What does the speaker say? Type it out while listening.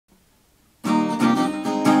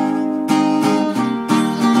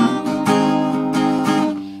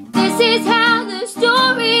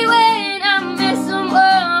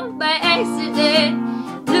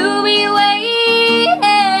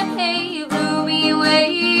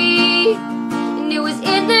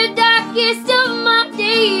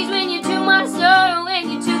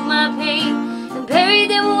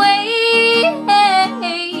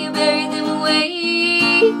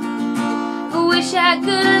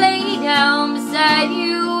down beside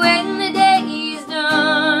you when the day is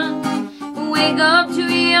done. Wake up to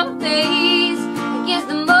your face against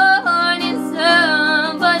the morning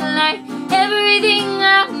sun. But like everything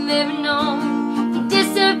I've ever known, you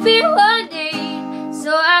disappear one day.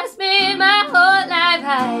 So I spent my whole life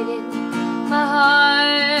hiding my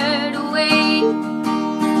heart away.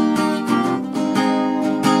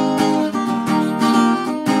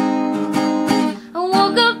 I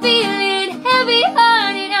woke up feeling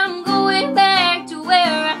heavy-hearted. I'm going back to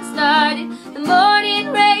where I started. The morning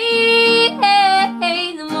rain,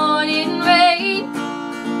 the morning rain.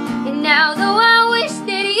 And now though I wish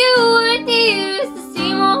that you weren't here, it's the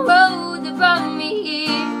same old road that brought me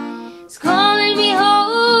here. It's calling me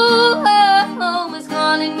home, it's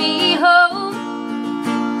calling me home.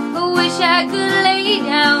 I wish I could lay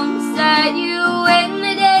down beside you when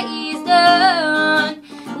the day is done,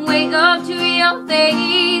 and wake up to your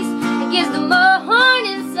face against the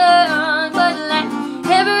morning sun. But like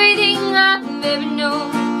everything I've ever known,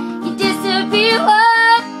 you disappear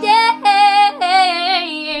one day.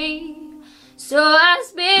 So I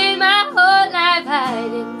spend my whole life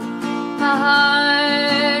hiding my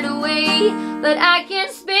heart away. But I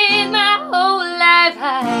can't spend my whole life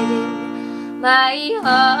hiding my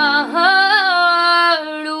heart